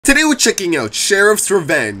Today we're checking out Sheriff's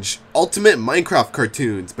Revenge, Ultimate Minecraft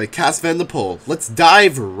Cartoons by Cass Van the Pole. Let's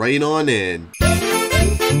dive right on in.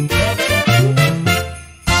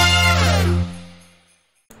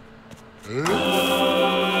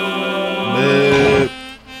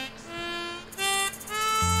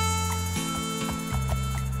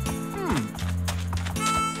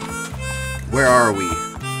 Where are we?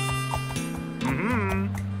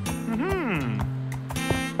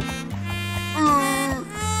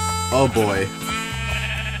 Oh boy.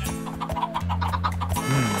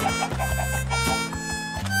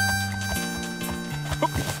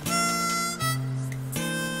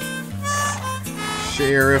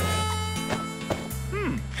 Sheriff.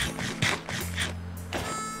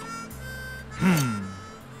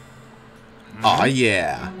 Aw,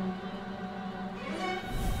 yeah.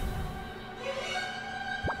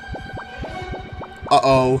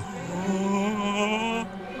 Uh-oh.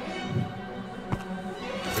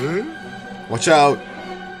 Watch out.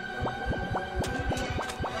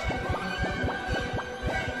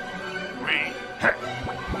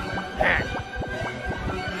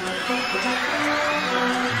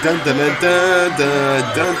 Dun dun dun dun dun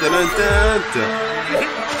dun dun dun dun.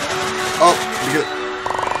 Oh,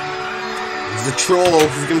 he's a troll.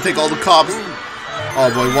 He's gonna take all the cops. Oh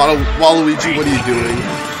boy, Waluigi, what are you doing?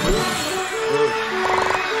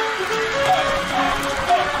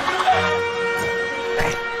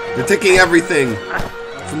 They're taking everything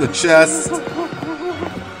from the chest.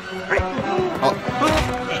 Oh,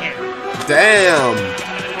 damn!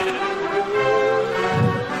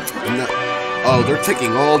 No. Oh, they're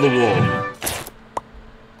taking all the wool.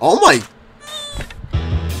 Oh my!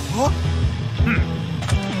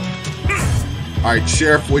 All right,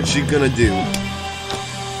 Sheriff, what you gonna do?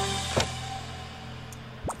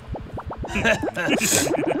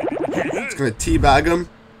 It's gonna teabag him.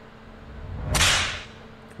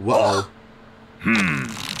 Whoa.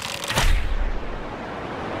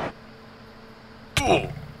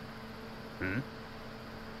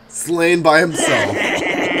 Slain by himself.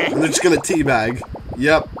 And they're just gonna teabag.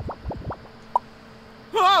 Yep.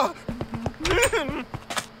 No.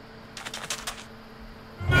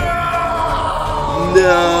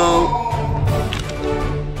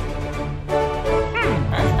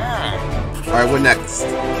 Alright, what next?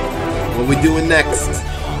 What are we doing next?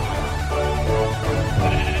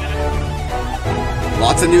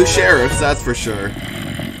 Lots of new sheriffs, that's for sure.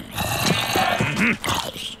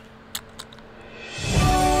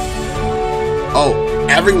 Oh,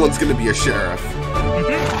 everyone's gonna be a sheriff.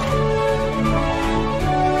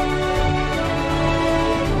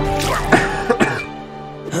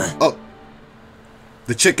 Oh,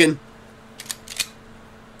 the chicken.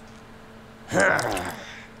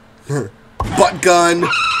 Butt gun.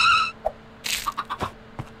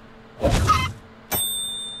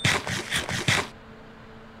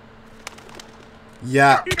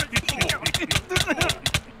 Yeah.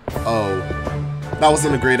 Oh. That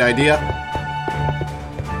wasn't a great idea.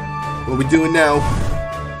 What are we doing now?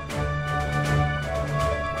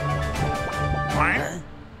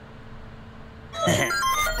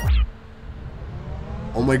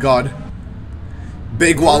 Oh my god.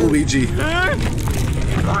 Big Waluigi.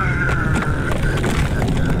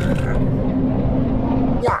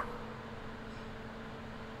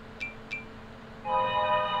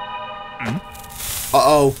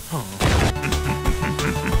 Uh-oh.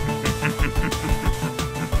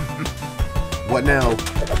 What now?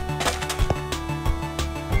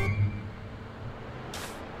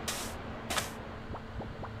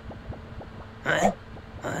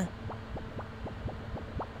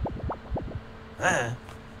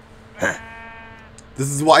 This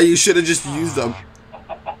is why you should have just used them.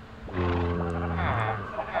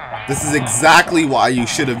 This is exactly why you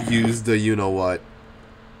should have used the you-know-what.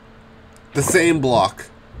 The same block.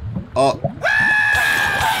 Oh.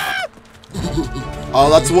 Oh,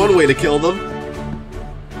 that's one way to kill them.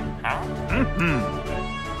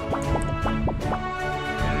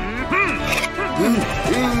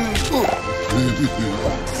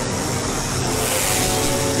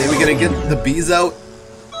 Then we gonna get the bees out.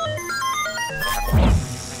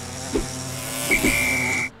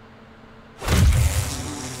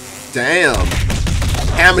 Damn.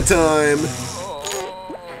 Hammer time.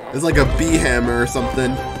 It's like a bee hammer or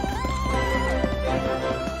something.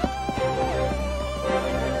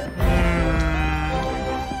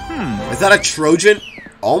 Is that a Trojan?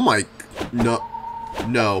 Oh my... No.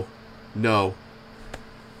 No. No.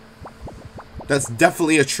 That's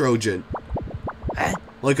definitely a Trojan.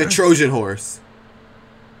 Like a Trojan horse.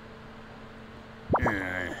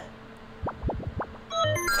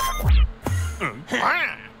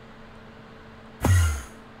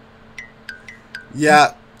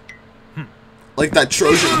 Yeah. Like that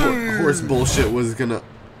Trojan horse bullshit was gonna...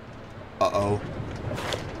 Uh-oh.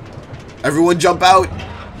 Everyone jump out!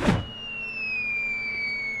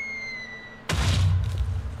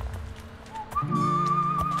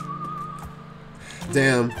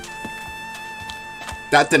 Damn.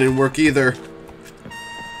 That didn't work either.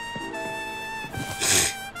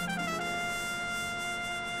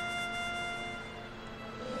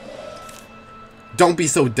 Don't be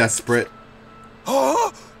so desperate.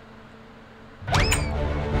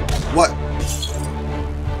 What?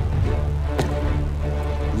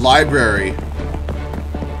 Library.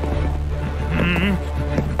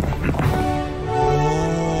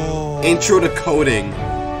 Intro to coding.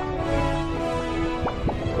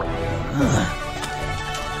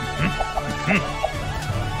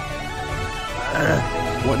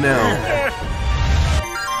 What now?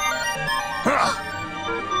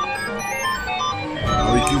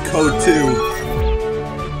 Oh, we can code too.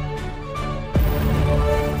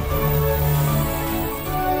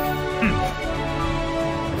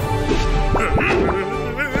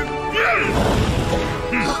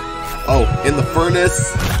 Oh, in the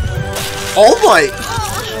furnace. Oh my!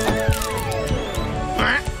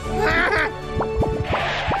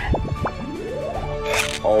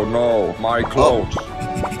 Oh no, my clothes. Oh.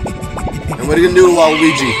 And what are you gonna do to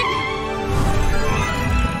WALUIGI?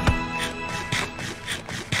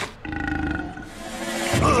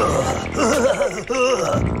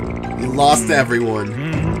 You lost everyone.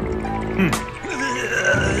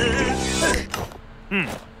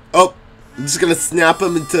 Oh, I'm just gonna snap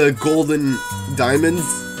him into golden diamonds.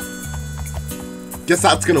 Guess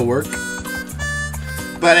that's gonna work.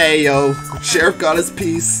 But hey, yo, Sheriff got his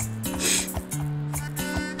piece.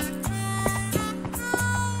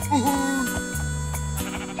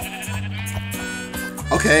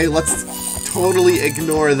 Okay, let's totally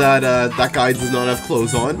ignore that that guy does not have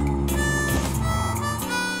clothes on.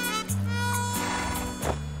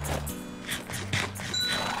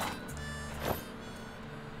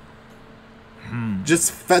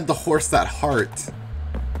 Just fed the horse that heart.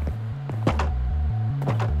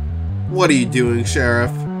 What are you doing,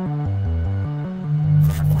 Sheriff?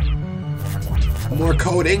 More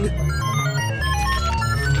coding?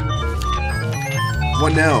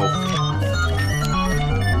 What now?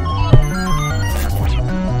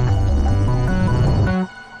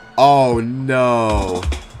 Oh no.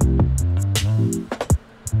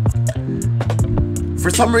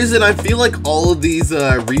 For some reason I feel like all of these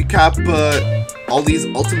all these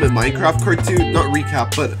Ultimate Minecraft cartoons, not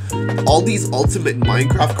recap, but all these Ultimate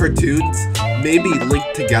Minecraft cartoons may be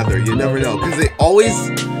linked together, you never know, because they always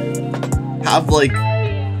have like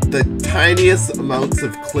the tiniest amounts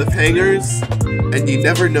of cliffhangers, and you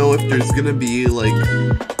never know if there's gonna be like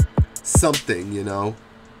something, you know?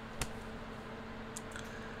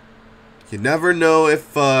 You never know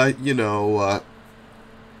if, you know,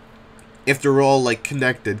 if they're all, like,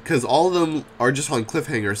 connected. Because all of them are just on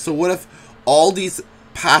cliffhangers. So what if all these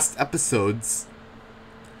past episodes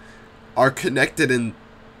are connected in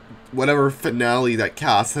whatever finale that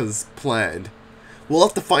Cass has planned? We'll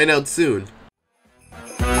have to find out soon.